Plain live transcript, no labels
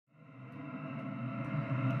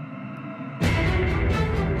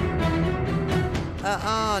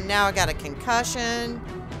Now I got a concussion.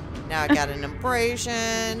 Now I got an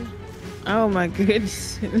abrasion. Oh my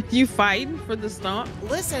goodness. You fighting for the stomp?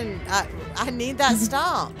 Listen, I need that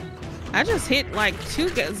stomp. I just hit like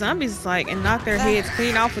 2 zombies and knocked their heads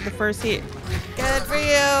clean off with the first hit. Good for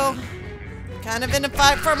you. Kind of in a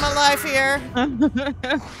fight for my life here.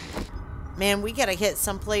 Man, we gotta hit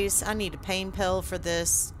someplace. I need a pain pill for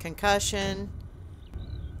this concussion.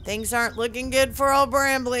 Things aren't looking good for old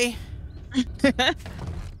Brambly.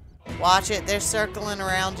 Watch it. They're circling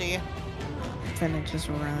around you. I'm finna just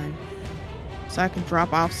run so I can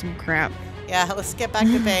drop off some crap. Yeah, let's get back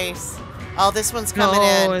to base. Oh, this one's coming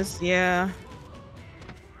in. Yeah.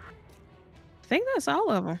 I think that's all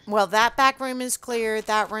of them. Well, that back room is clear.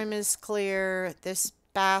 That room is clear. This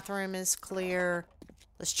bathroom is clear.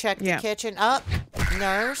 Let's check the kitchen. Up.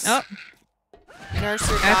 Nurse. Up. Nurse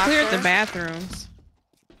or doctor. I cleared the bathrooms.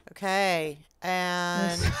 Okay.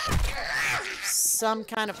 And some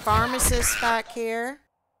kind of pharmacist back here.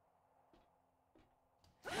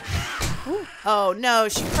 Ooh. Oh, no.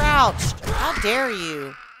 She crouched. How dare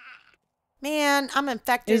you? Man, I'm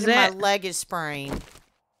infected and my leg is sprained.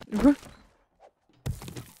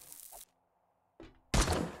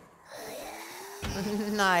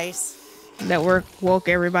 Nice. That woke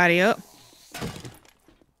everybody up.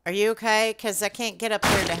 Are you okay? Because I can't get up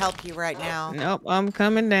there to help you right now. Nope, I'm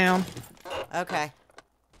coming down. Okay.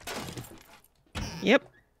 Yep.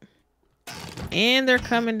 And they're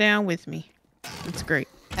coming down with me. That's great.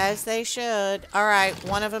 As they should. All right,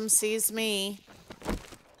 one of them sees me.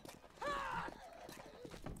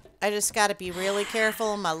 I just got to be really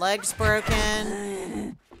careful. My leg's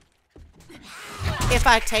broken. If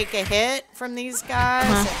I take a hit from these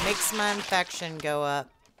guys, it makes my infection go up.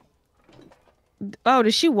 Oh,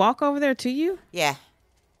 did she walk over there to you? Yeah.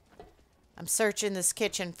 I'm searching this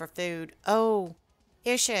kitchen for food. Oh,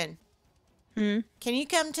 Ishin. Can you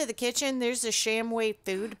come to the kitchen? There's a Shamway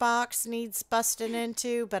food box needs busting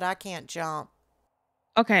into, but I can't jump.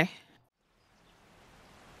 Okay.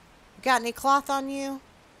 Got any cloth on you?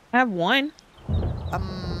 I have 1.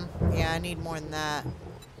 Yeah, I need more than that.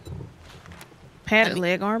 Padded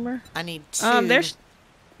leg armor? I need 2.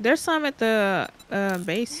 There's some at the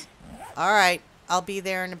base. All right. I'll be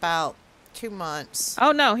there in about 2 months.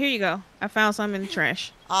 Oh, no. Here you go. I found some in the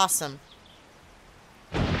trash. Awesome.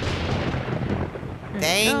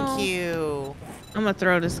 Thank you. I'm going to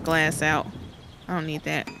throw this glass out. I don't need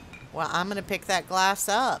that. Well, I'm going to pick that glass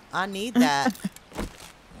up. I need that.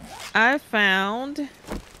 I found...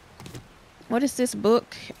 What is this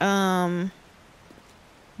book? Bar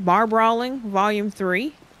Brawling, Volume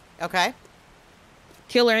 3. Okay.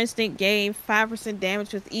 Killer Instinct gave 5%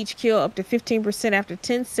 damage with each kill, up to 15% after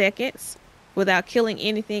 10 seconds. Without killing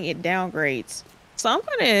anything, it downgrades. So I'm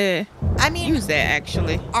gonna use that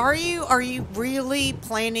actually. Are you really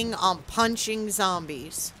planning on punching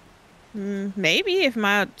zombies? Maybe if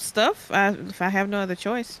my stuff, if I have no other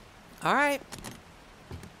choice. All right.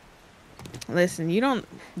 Listen, you don't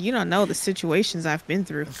know the situations I've been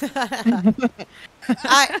through.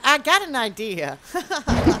 I got an idea.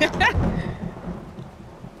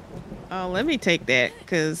 Oh, let me take that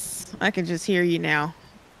because I can just hear you now.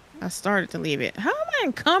 I started to leave it. How am I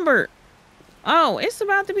encumbered? Oh, it's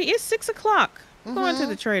 6 o'clock. I'm going to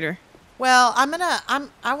the trader. Well, I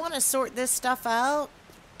want to sort this stuff out.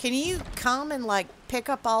 Can you come and pick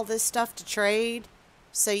up all this stuff to trade?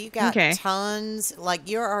 So you got tons.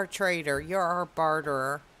 You're our trader. You're our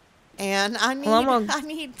barterer. And I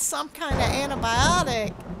need some kind of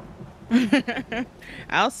antibiotic.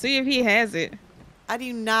 I'll see if he has it. I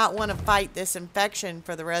do not want to fight this infection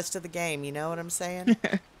for the rest of the game. You know what I'm saying?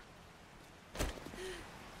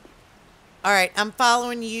 All right, I'm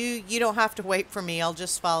following you. You don't have to wait for me. I'll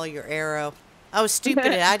just follow your arrow. I was stupid.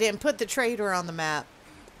 I didn't put the trader on the map.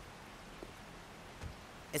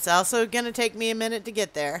 It's also going to take me a minute to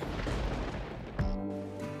get there.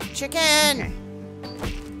 Chicken! Okay.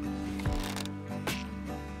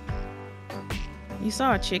 You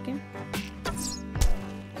saw a chicken?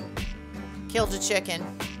 Killed a chicken.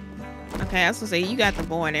 Okay, I was going to say, you got the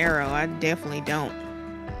bow and arrow. I definitely don't.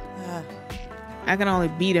 I can only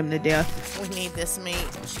beat him to death. We need this meat.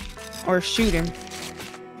 Or shoot him.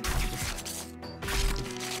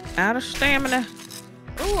 Out of stamina.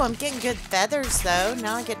 Ooh, I'm getting good feathers, though.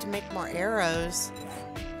 Now I get to make more arrows.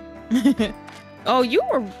 Oh, you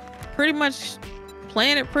were pretty much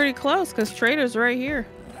playing it pretty close, because Trader's right here.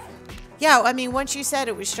 Yeah, I mean, once you said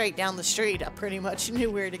it was straight down the street, I pretty much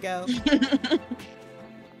knew where to go.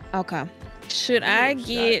 Okay. Should I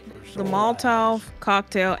get the Molotov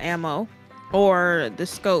cocktail ammo or the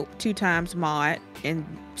scope 2x mod and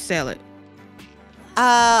sell it?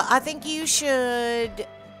 I think you should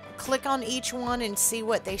click on each one and see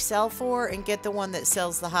what they sell for and get the one that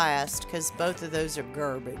sells the highest, because both of those are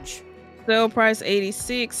garbage. Sale price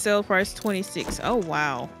 86, sale price 26. Oh,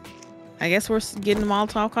 wow. I guess we're getting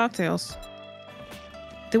Molotov cocktails.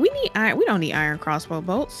 Do we need iron? We don't need iron crossbow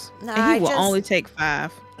bolts. No, and he will only take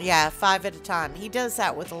 5. Yeah, 5 at a time. He does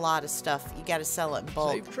that with a lot of stuff. You got to sell it in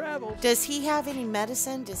bulk. Safe travels. Does he have any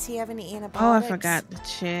medicine? Does he have any antibiotics? Oh, I forgot to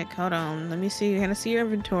check. Hold on. Let me see. Can I see your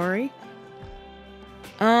inventory?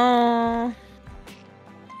 Let's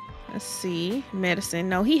see. Medicine.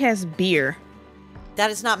 No, he has beer. That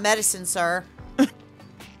is not medicine, sir.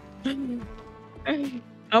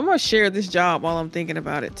 I'm going to share this job while I'm thinking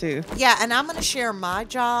about it, too. Yeah, and I'm going to share my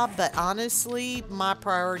job, but honestly, my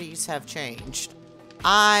priorities have changed.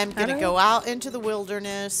 I'm going to go out into the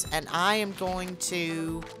wilderness, and I am going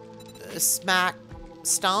to smack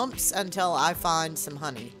stumps until I find some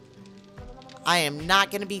honey. I am not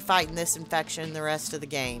going to be fighting this infection the rest of the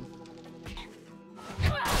game.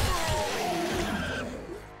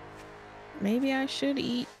 Maybe I should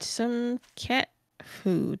eat some cat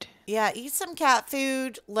food. Yeah, eat some cat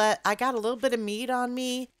food. I got a little bit of meat on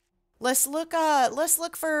me. Let's look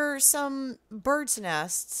for some bird's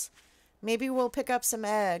nests. Maybe we'll pick up some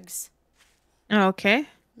eggs. Okay.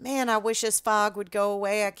 Man, I wish this fog would go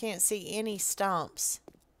away. I can't see any stumps.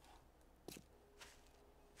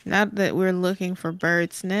 Now that we're looking for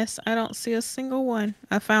bird's nests, I don't see a single one.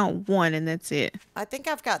 I found one and that's it. I think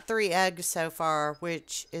I've got 3 eggs so far,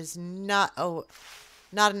 which is not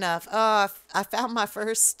enough. Oh, I found my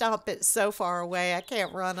first stump. It's so far away. I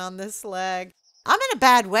can't run on this leg. I'm in a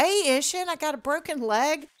bad way, Ishin. I got a broken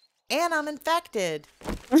leg and I'm infected.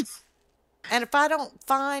 And if I don't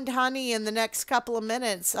find honey in the next couple of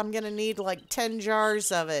minutes, I'm going to need like 10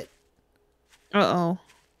 jars of it. Uh-oh.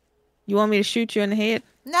 You want me to shoot you in the head?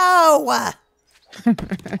 No!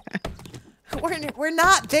 We're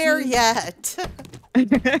not there yet.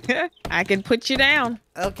 I can put you down.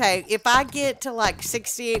 Okay, if I get to like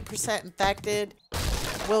 68% infected,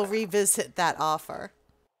 we'll revisit that offer.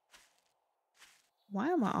 Why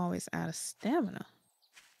am I always out of stamina?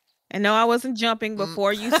 And no, I wasn't jumping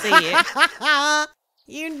before you said.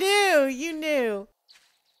 You knew.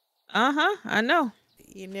 Uh-huh, I know.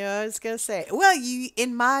 You knew I was going to say. Well,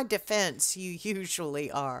 in my defense, you usually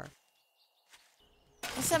are.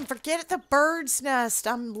 Listen, forget the bird's nest.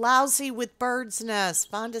 I'm lousy with bird's nest.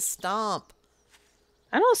 Find a stump.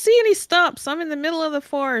 I don't see any stumps. I'm in the middle of the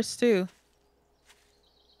forest, too.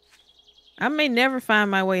 I may never find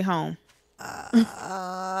my way home.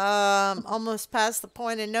 Almost past the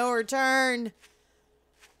point of no return.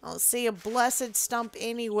 I don't see a blessed stump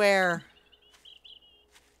anywhere.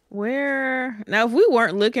 Where? Now, if we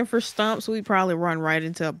weren't looking for stumps, we'd probably run right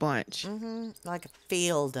into a bunch. Mm-hmm. Like a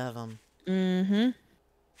field of them. Mm-hmm.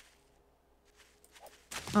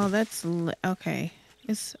 Oh, that's... Okay.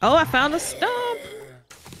 I found a stump.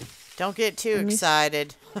 Don't get too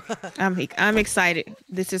excited. I'm excited.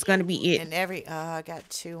 This is going to be it. And I got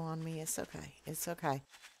 2 on me. It's okay. It's okay.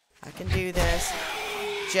 I can do this.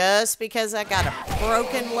 Just because I got a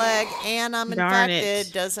broken leg and I'm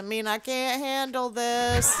infected doesn't mean I can't handle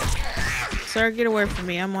this. Sir, get away from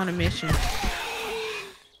me. I'm on a mission.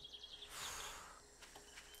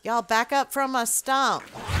 Y'all back up from a stump.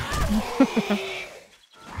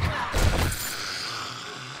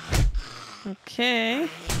 Okay.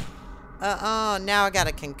 Now I got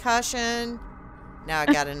a concussion. Now I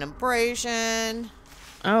got an abrasion.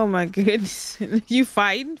 Oh my goodness. You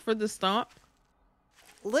fighting for the stump?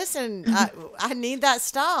 Listen, I need that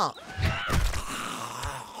stump.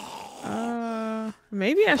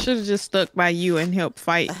 Maybe I should have just stuck by you and helped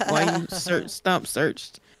fight while you stump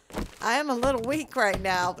searched. I am a little weak right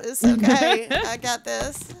now, but it's okay. I got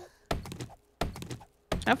this.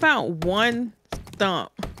 I found 1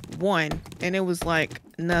 stump. 1. And it was like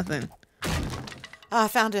nothing. I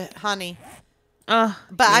found it, honey. But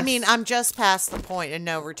yes. I mean, I'm just past the point of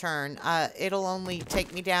no return. It'll only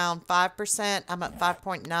take me down 5%. I'm at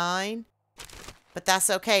 5.9. But that's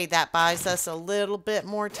okay. That buys us a little bit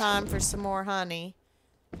more time for some more honey.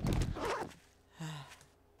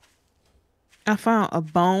 I found a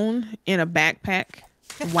bone in a backpack.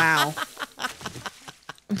 Wow.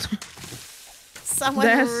 Someone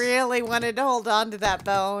really wanted to hold on to that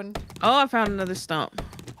bone. Oh, I found another stump.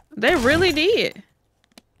 They really did.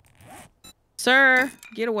 Sir,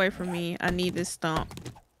 get away from me. I need this stump.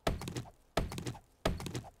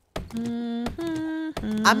 I'm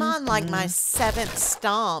on like my 7th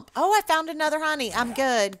stump. Oh, I found another honey. I'm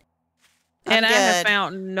good. I have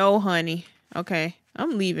found no honey. Okay,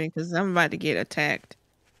 I'm leaving because I'm about to get attacked.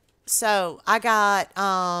 So I got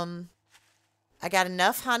I got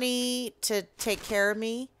enough honey to take care of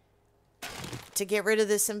me, to get rid of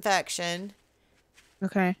this infection.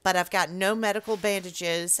 Okay. But I've got no medical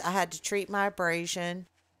bandages. I had to treat my abrasion.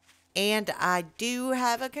 And I do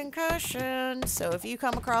have a concussion. So if you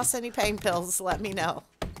come across any pain pills, let me know.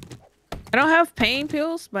 I don't have pain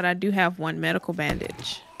pills, but I do have one medical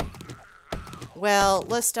bandage. Well,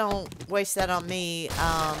 let's don't waste that on me.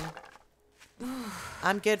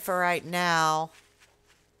 I'm good for right now.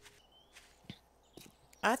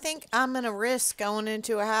 I think I'm going to risk going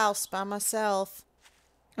into a house by myself.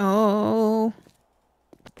 Oh.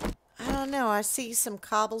 I don't know. I see some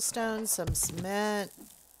cobblestone, some cement.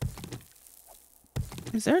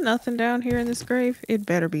 Is there nothing down here in this grave? It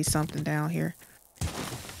better be something down here.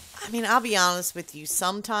 I mean, I'll be honest with you.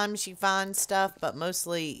 Sometimes you find stuff, but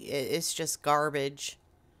mostly it's just garbage.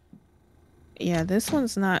 Yeah, this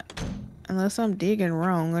one's not... Unless I'm digging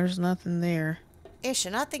wrong, there's nothing there. Ish,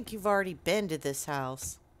 and I think you've already been to this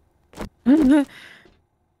house. I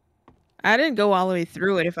didn't go all the way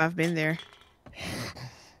through it if I've been there.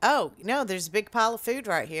 Oh, no, there's a big pile of food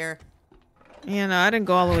right here. Yeah, no, I didn't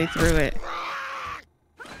go all the way through it.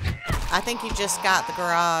 I think you just got the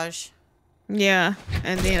garage. Yeah,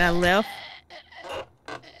 and then I left.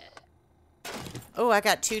 Oh, I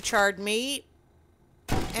got 2 charred meat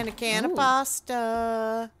and a can of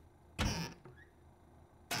pasta.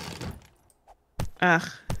 Ugh,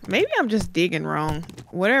 maybe I'm just digging wrong.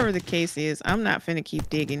 Whatever the case is, I'm not finna keep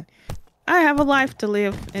digging. I have a life to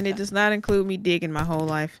live, and it does not include me digging my whole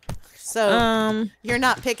life. So, you're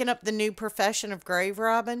not picking up the new profession of grave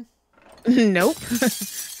robbing? Nope.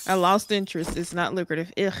 I lost interest. It's not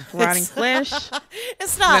lucrative. Ugh, rotting flesh.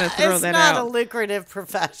 It's not a lucrative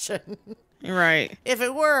profession. Right. If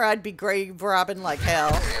it were, I'd be grave robbing like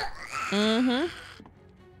hell. Mm-hmm.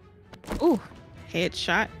 Ooh,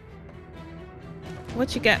 headshot.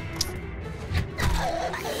 What you got?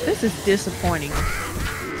 This is disappointing.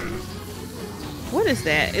 What is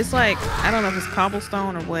that? It's like, I don't know if it's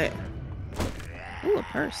cobblestone or what. Ooh, a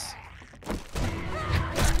purse.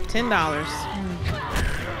 $10.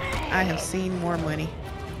 I have seen more money.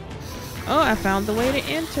 Oh, I found the way to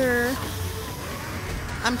enter.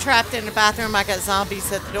 I'm trapped in the bathroom. I got zombies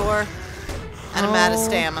at the door. And I'm out of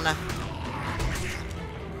stamina.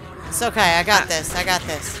 It's okay. I got this. I got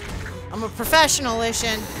this. I'm a professional,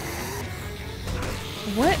 Ishin.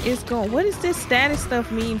 What does this status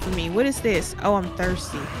stuff mean for me? What is this? Oh, I'm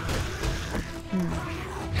thirsty.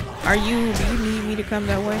 Do you need me to come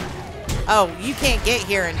that way? Oh, you can't get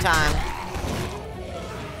here in time.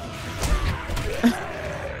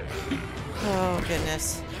 Oh,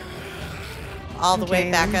 goodness. All the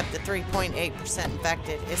way back up to 3.8%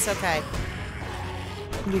 infected. It's okay.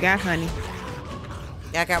 You got honey.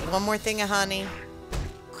 Yeah, I got one more thing of honey.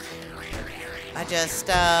 I just,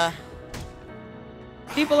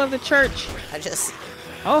 People of the church.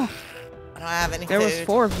 Oh. I don't have any There food. was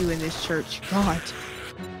 4 of you in this church. God.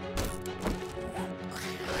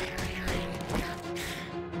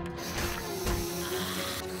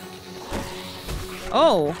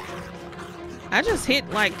 Oh. I just hit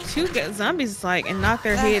like 2 zombies and knocked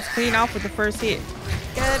their heads clean off with the first hit.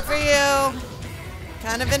 Good for you.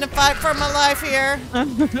 Kind of in a fight for my life here.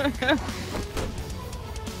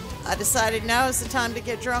 I decided now is the time to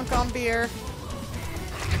get drunk on beer.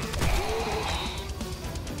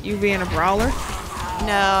 You being a brawler? No,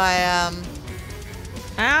 I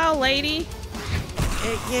Ow, lady.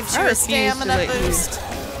 It gives you a stamina boost.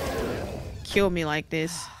 Kill me like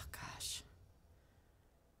this. Oh gosh.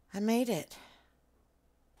 I made it.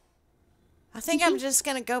 I think I'm just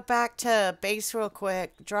gonna go back to base real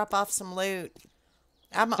quick, drop off some loot.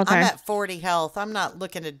 I'm at 40 health. I'm not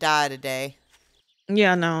looking to die today.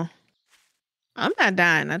 Yeah, no. I'm not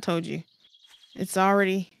dying, I told you. It's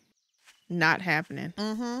already not happening.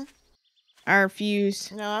 Mm-hmm. I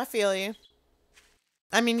refuse. No, I feel you.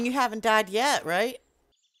 I mean, you haven't died yet, right?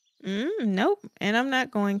 Nope. And I'm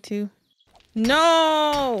not going to.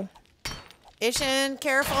 No! Ishin,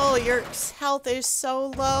 careful. Your health is so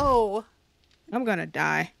low. I'm gonna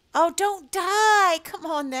die. Oh, don't die. Come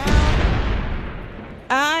on now.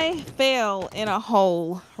 I fell in a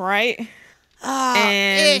hole, right? Oh,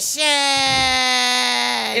 and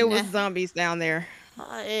Ishin! It was zombies down there.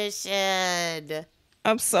 Oh, Ishin.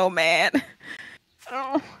 I'm so mad.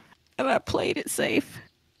 Oh, and I played it safe.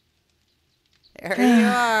 There you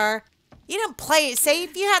are. You didn't play it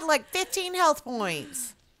safe. You had like 15 health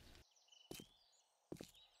points.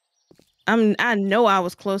 I know I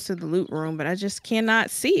was close to the loot room, but I just cannot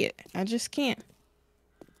see it. I just can't.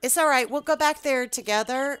 It's all right. We'll go back there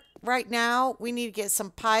together. Right now, we need to get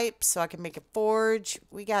some pipes so I can make a forge.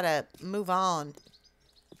 We got to move on.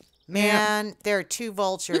 Man, there are 2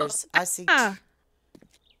 vultures. I see. Look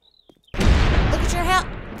at your health.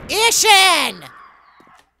 Ishin!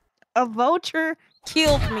 A vulture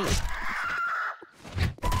killed me.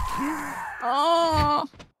 Oh.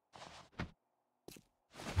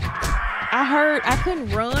 I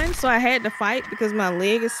couldn't run, so I had to fight because my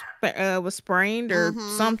leg was sprained or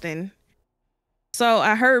something. So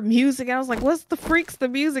I heard music. I was like, what's the freaks the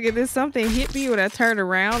music? And then something hit me when I turned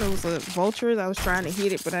around. It was a vulture. I was trying to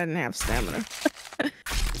hit it, but I didn't have stamina.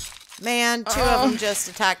 Man, 2 of them just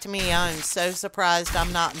attacked me. I'm so surprised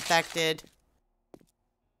I'm not infected.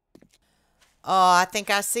 Oh, I think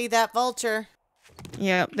I see that vulture.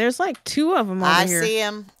 Yeah, there's like 2 of them over here.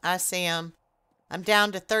 I see him. I'm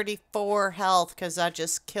down to 34 health because I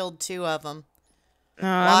just killed 2 of them.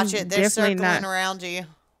 Watch it. They're circling around you.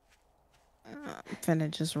 I'm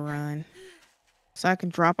finna just run so I can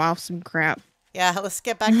drop off some crap. Yeah, let's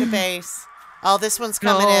get back to base. Oh, this one's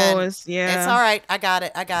coming in. It's all right. I got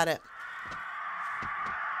it.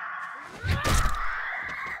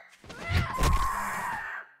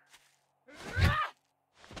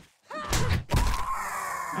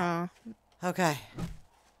 Oh. Okay.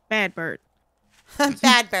 Bad bird.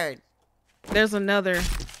 Bad bird. There's another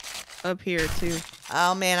up here too.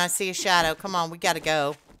 Oh man, I see a shadow. Come on, we gotta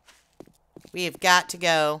go. We have got to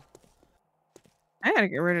go. I gotta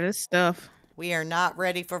get rid of this stuff. We are not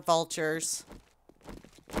ready for vultures.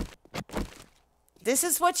 This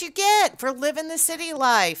is what you get for living the city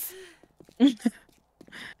life.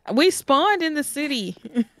 We spawned in the city.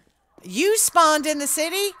 You spawned in the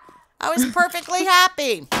city? I was perfectly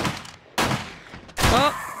happy.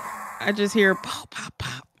 Oh, I just hear pop, pop,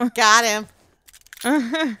 pop. Got him.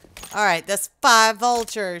 All right, that's 5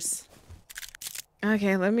 vultures.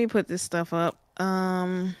 Okay, let me put this stuff up.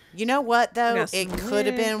 You know what, though? It could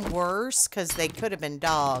have been worse because they could have been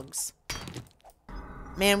dogs.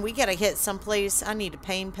 Man, we got to hit someplace. I need a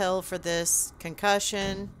pain pill for this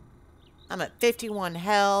concussion. I'm at 51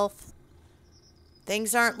 health.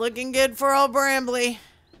 Things aren't looking good for old Brambly.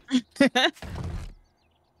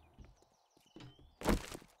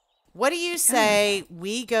 What do you say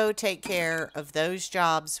we go take care of those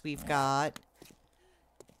jobs we've got?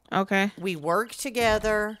 Okay. We work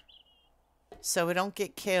together so we don't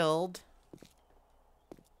get killed.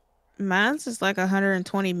 Mine's is like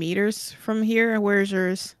 120 meters from here. Where's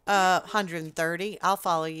yours? 130. I'll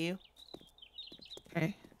follow you.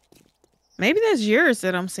 Okay. Maybe that's yours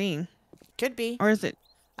that I'm seeing. Could be. Or is it?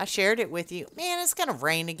 I shared it with you. Man, it's going to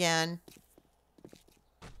rain again.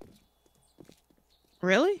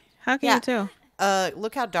 Really? How can you tell?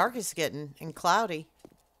 Look how dark it's getting and cloudy.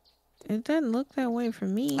 It doesn't look that way for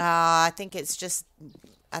me. I think it's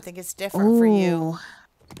different for you.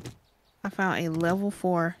 I found a level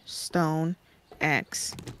 4 stone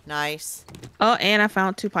axe. Nice. Oh, and I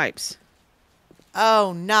found 2 pipes.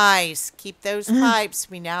 Oh, nice. Keep those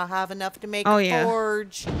pipes. We now have enough to make a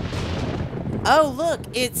forge. Oh, look,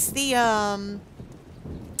 it's the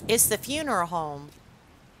funeral home.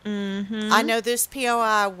 I know this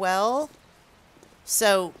POI well,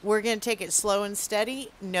 so we're going to take it slow and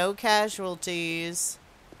steady. No casualties.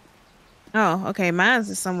 Oh, okay. Mine's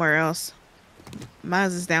is somewhere else.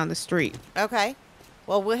 Mine's is down the street. Okay.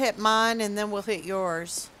 Well, we'll hit mine and then we'll hit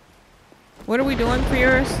yours. What are we doing for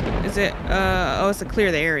yours? Is it, it's to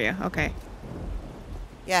clear the area. Okay.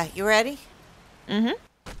 Yeah, you ready? Mm-hmm.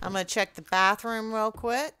 I'm going to check the bathroom real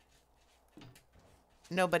quick.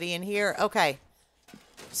 Nobody in here. Okay.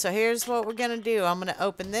 So here's what we're going to do. I'm going to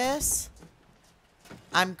open this.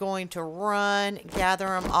 I'm going to run, gather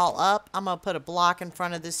them all up. I'm going to put a block in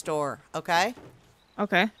front of this door. Okay?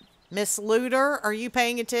 Okay. Miss Looter, are you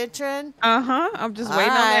paying attention? Uh-huh. I'm just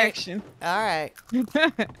waiting on action. All right.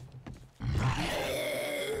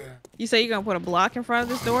 You say you're going to put a block in front of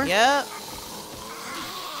this door? Yep.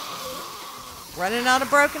 Running on a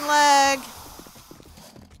broken leg.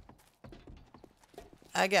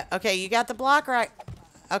 Okay, you got the block right.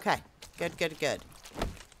 Okay. Good, good, good.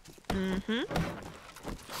 Mm-hmm.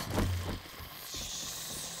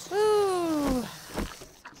 Ooh.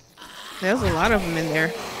 There's a lot of them in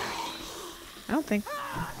there. I don't think.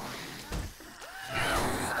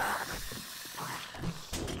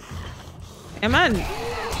 Am I?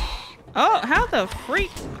 Oh, how the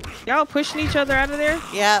freak? Y'all pushing each other out of there?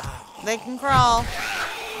 Yep. They can crawl.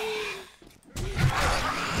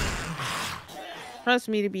 Trust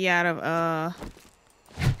me to be out of,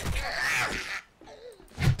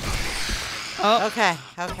 Oh. Okay,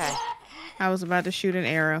 okay. I was about to shoot an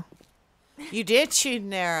arrow. You did shoot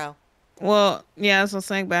an arrow. Well, yeah, that's what I'm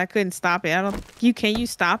saying, but I couldn't stop it. Can you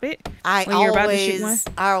stop it? I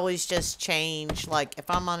always just change. Like, if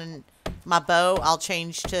I'm on my bow, I'll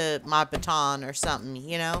change to my baton or something,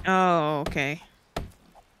 you know? Oh, okay.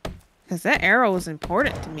 Because that arrow is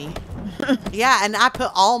important to me. Yeah, and I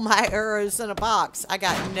put all my arrows in a box. I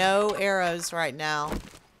got no arrows right now.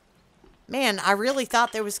 Man, I really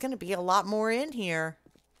thought there was going to be a lot more in here.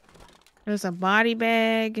 There's a body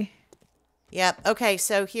bag. Yep. Okay,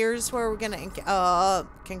 so here's where we're going to...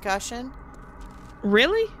 concussion?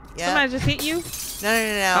 Really? Yep. Somebody just hit you?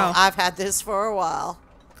 No. Oh. I've had this for a while.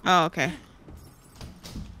 Oh, okay.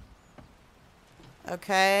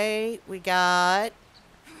 Okay, we got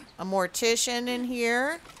a mortician in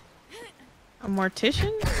here. A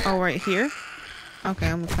mortician? Oh, right here? Okay,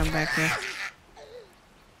 I'm gonna come back here.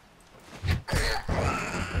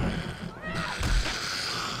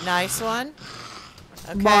 Nice one.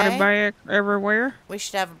 Okay. Body bag everywhere. We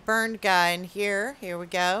should have a burned guy in here. Here we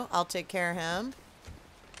go. I'll take care of him.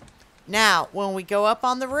 Now, when we go up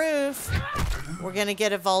on the roof, we're gonna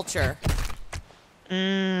get a vulture.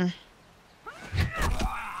 I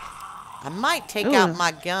might take out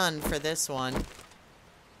my gun for this one.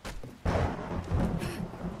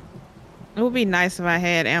 It would be nice if I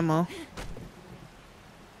had ammo.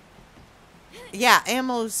 Yeah,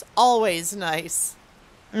 ammo's always nice.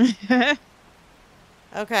 Okay,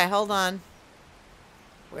 hold on.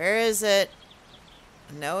 Where is it?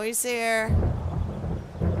 I know he's here.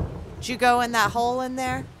 Did you go in that hole in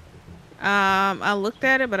there? I looked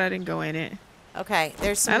at it, but I didn't go in it. Okay,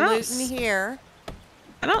 there's some loot in here.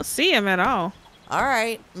 I don't see him at all. All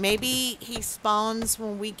right, maybe he spawns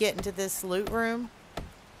when we get into this loot room.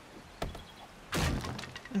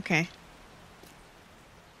 Okay.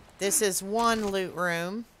 This is one loot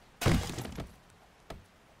room.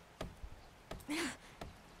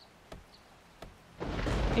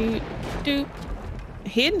 Doop.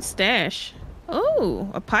 Hidden stash. Oh,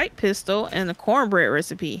 a pipe pistol and a cornbread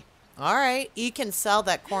recipe. All right, you can sell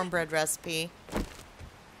that cornbread recipe.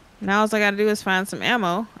 Now all I gotta do is find some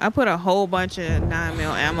ammo. I put a whole bunch of 9mm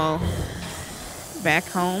ammo back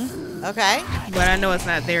home. Okay. But I know it's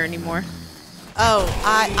not there anymore. Oh,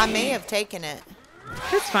 I may have taken it.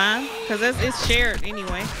 It's fine, because it's shared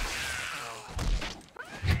anyway.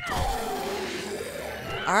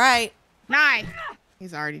 All right. Nice.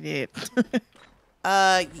 He's already dead.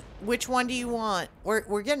 Which one do you want?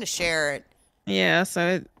 We're gonna share it. Yeah,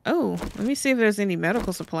 so let me see if there's any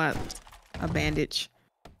medical supplies. A bandage.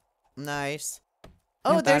 Nice.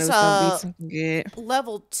 Oh, there's a good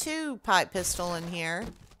level 2 pipe pistol in here.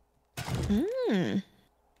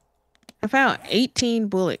 I found 18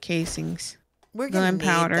 bullet casings. We're gonna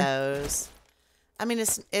need those. I mean,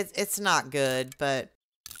 it's not good, but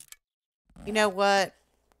you know what?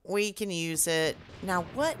 We can use it. Now,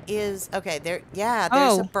 what is... Okay, there... Yeah,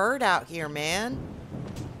 there's a bird out here, man.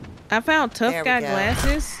 I found tough guy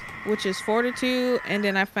glasses, which is fortitude, and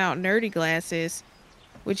then I found nerdy glasses,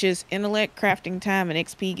 which is intellect, crafting time, and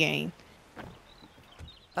XP gain.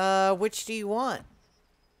 Which do you want?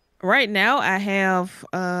 Right now, I have...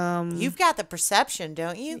 You've got the perception,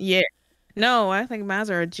 don't you? Yeah. No, I think mine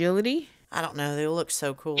are agility. I don't know. They look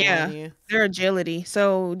so cool on you. They're agility.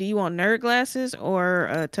 So, do you want nerd glasses or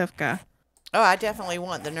a tough guy? Oh, I definitely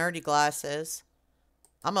want the nerdy glasses.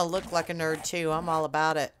 I'm going to look like a nerd, too. I'm all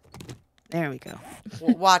about it. There we go.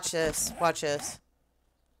 Watch this. Watch this.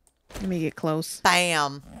 Let me get close.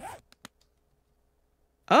 Bam.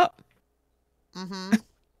 Oh. Mm-hmm.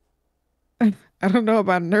 I don't know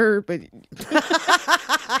about nerd, but...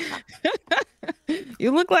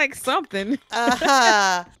 You look like something.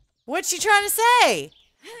 What's she trying to say?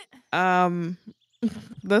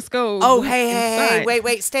 Let's go. Oh, hey,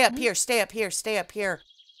 wait, stay up here.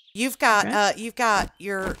 You've got, we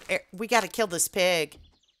got to kill this pig.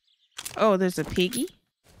 Oh, there's a piggy?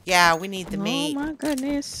 Yeah, we need the meat. Oh my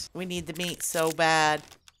goodness. We need the meat so bad.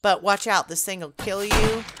 But watch out, this thing will kill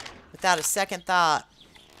you without a second thought.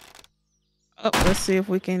 Oh, let's see if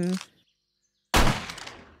we can...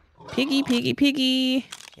 Piggy.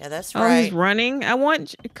 Yeah, that's right. Oh, he's running. I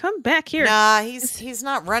want... Come back here. Nah, he's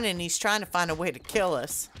not running. He's trying to find a way to kill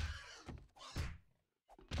us.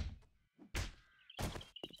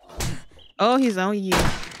 Oh, he's on you.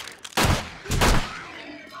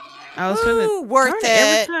 I was Ooh, worth it.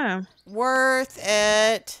 Every time. Worth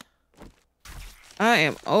it. I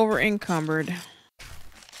am over encumbered.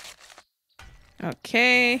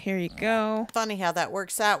 Okay, here you go. Funny how that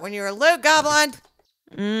works out when you're a loot goblin.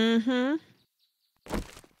 Mm-hmm.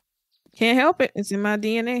 Can't help it. It's in my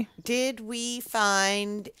DNA. Did we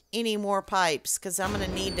find any more pipes? Because I'm going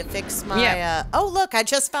to need to fix my... Oh, look, I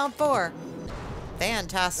just found 4.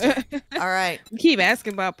 Fantastic. All right. You keep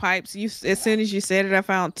asking about pipes. As soon as you said it, I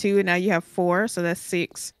found 2, and now you have 4, so that's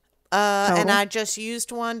 6. And I just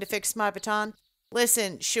used one to fix my baton.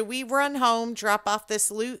 Listen, should we run home, drop off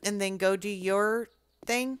this loot, and then go do your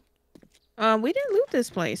thing? We didn't loot this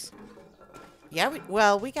place. Yeah,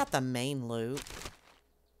 we got the main loot.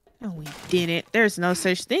 No, we didn't. There's no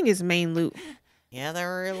such thing as main loot. Yeah,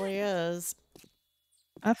 there really is.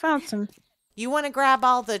 I found some. You want to grab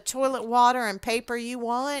all the toilet water and paper you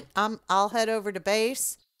want? I'll head over to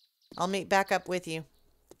base. I'll meet back up with you.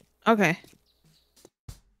 Okay.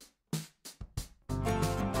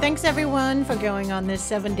 Thanks everyone for going on this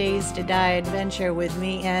 7 Days to Die adventure with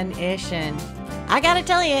me and Ishin. I gotta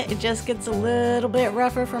tell you, it just gets a little bit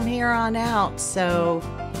rougher from here on out, so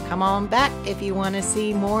come on back if you want to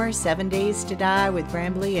see more 7 Days to Die with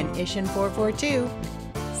Brambly and Ishin 442.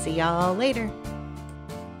 See y'all later.